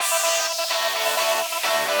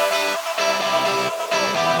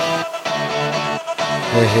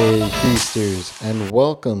Hey, feasters, and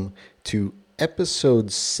welcome to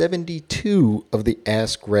episode 72 of the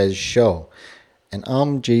Ask Rez show. And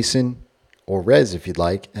I'm Jason, or Rez if you'd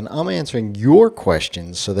like, and I'm answering your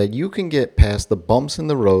questions so that you can get past the bumps in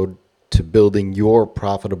the road to building your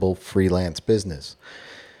profitable freelance business.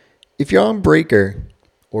 If you're on Breaker,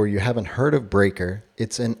 or you haven't heard of Breaker,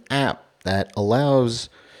 it's an app that allows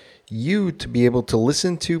you to be able to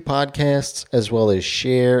listen to podcasts as well as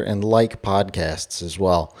share and like podcasts as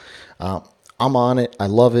well. I'm on it. I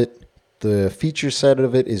love it. The feature set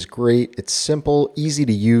of it is great. It's simple, easy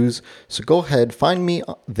to use. So go ahead, find me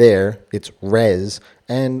there. It's Rez,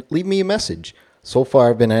 and leave me a message. So far,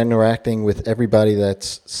 I've been interacting with everybody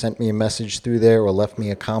that's sent me a message through there or left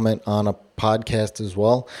me a comment on a podcast as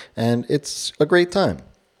well. And it's a great time.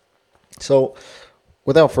 So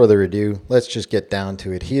without further ado, let's just get down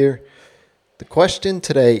to it here. The question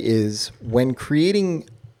today is, when creating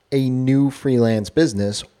a new freelance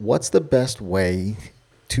business, what's the best way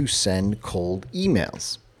to send cold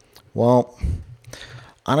emails? Well,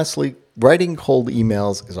 honestly, writing cold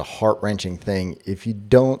emails is a heart-wrenching thing if you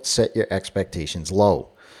don't set your expectations low.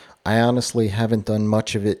 I honestly haven't done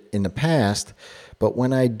much of it in the past, but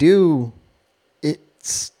when I do,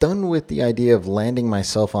 it's done with the idea of landing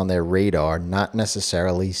myself on their radar, not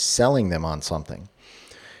necessarily selling them on something.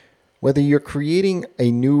 Whether you're creating a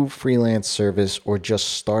new freelance service or just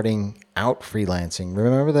starting out freelancing,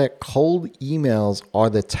 remember that cold emails are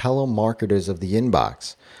the telemarketers of the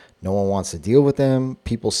inbox. No one wants to deal with them.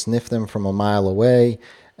 People sniff them from a mile away,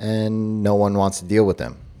 and no one wants to deal with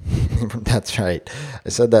them. That's right. I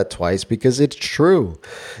said that twice because it's true.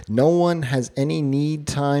 No one has any need,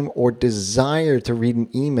 time, or desire to read an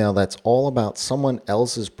email that's all about someone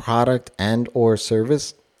else's product and or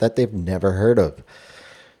service that they've never heard of.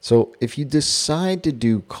 So if you decide to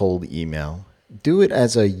do cold email, do it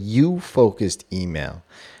as a you-focused email,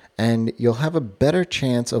 and you'll have a better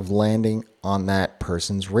chance of landing on that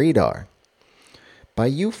person's radar. By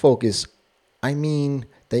you focus, I mean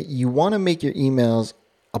that you want to make your emails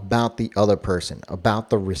about the other person, about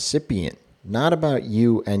the recipient, not about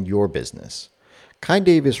you and your business. Kai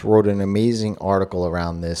Davis wrote an amazing article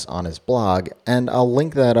around this on his blog, and I'll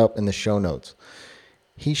link that up in the show notes.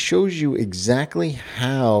 He shows you exactly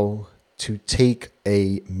how to take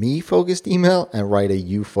a me-focused email and write a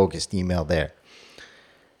you-focused email there.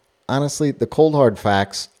 Honestly, the cold hard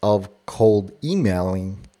facts of cold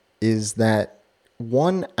emailing is that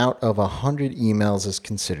 1 out of 100 emails is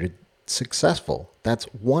considered successful. That's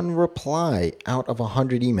 1 reply out of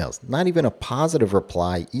 100 emails. Not even a positive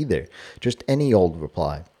reply either, just any old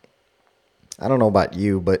reply. I don't know about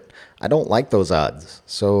you, but I don't like those odds.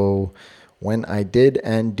 So when I did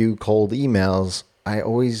and do cold emails, I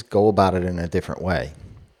always go about it in a different way.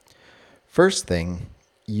 First thing,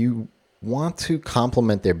 you want to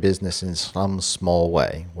complement their business in some small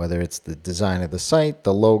way, whether it's the design of the site,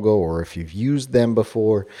 the logo, or if you've used them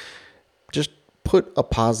before. Just put a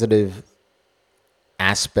positive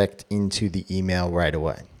aspect into the email right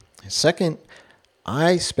away. Second,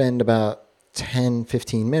 I spend about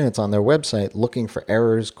 10-15 minutes on their website looking for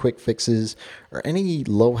errors, quick fixes, or any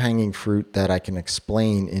low-hanging fruit that I can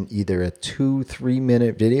explain in either a 2-3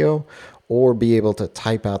 minute video or be able to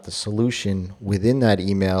type out the solution within that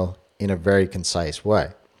email in a very concise way.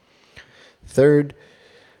 Third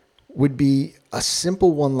would be a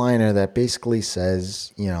simple one-liner that basically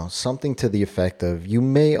says, something to the effect of, you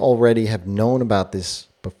may already have known about this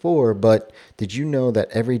before, but did you know that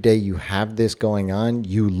every day you have this going on,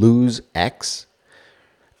 you lose X?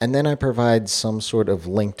 And then I provide some sort of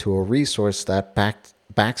link to a resource that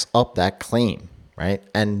backs up that claim, right?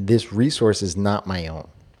 And this resource is not my own.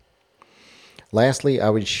 Lastly, I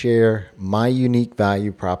would share my unique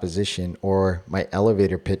value proposition, or my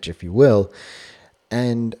elevator pitch, if you will,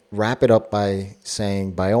 and wrap it up by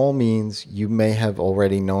saying, by all means, you may have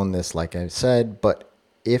already known this, like I said, but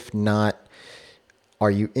if not, are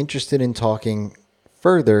you interested in talking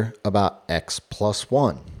further about X plus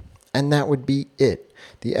 1? And that would be it.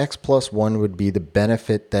 The X plus 1 would be the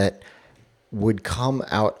benefit that would come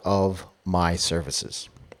out of my services.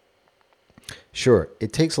 Sure,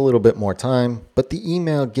 it takes a little bit more time, but the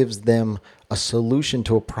email gives them a solution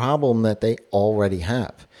to a problem that they already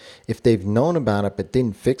have. If they've known about it but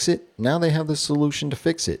didn't fix it, now they have the solution to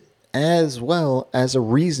fix it, as well as a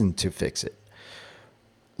reason to fix it.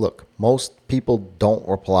 Look, most people don't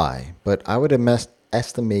reply, but I would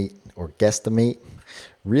estimate or guesstimate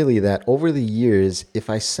really that over the years, if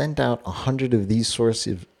I sent out 100 of these sorts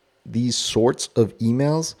of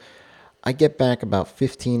emails, I get back about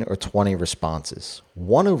 15 or 20 responses,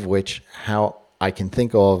 one of which, how I can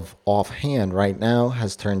think of offhand right now,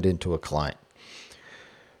 has turned into a client.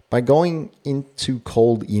 By going into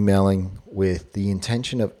cold emailing with the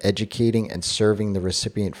intention of educating and serving the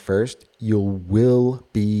recipient first, you will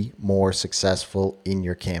be more successful in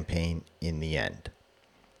your campaign in the end.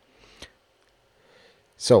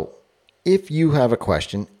 So, if you have a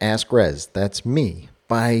question, ask Rez, that's me,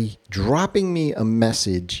 by dropping me a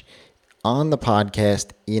message on the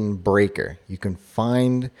podcast in Breaker. You can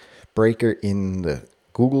find Breaker in the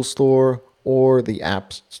Google Store or the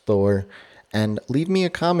App Store, and leave me a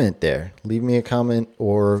comment there. Leave me a comment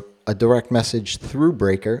or a direct message through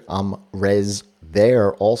Breaker. I'm Rez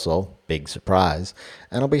there also, big surprise,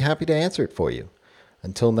 and I'll be happy to answer it for you.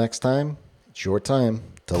 Until next time, it's your time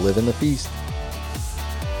to live in the feast.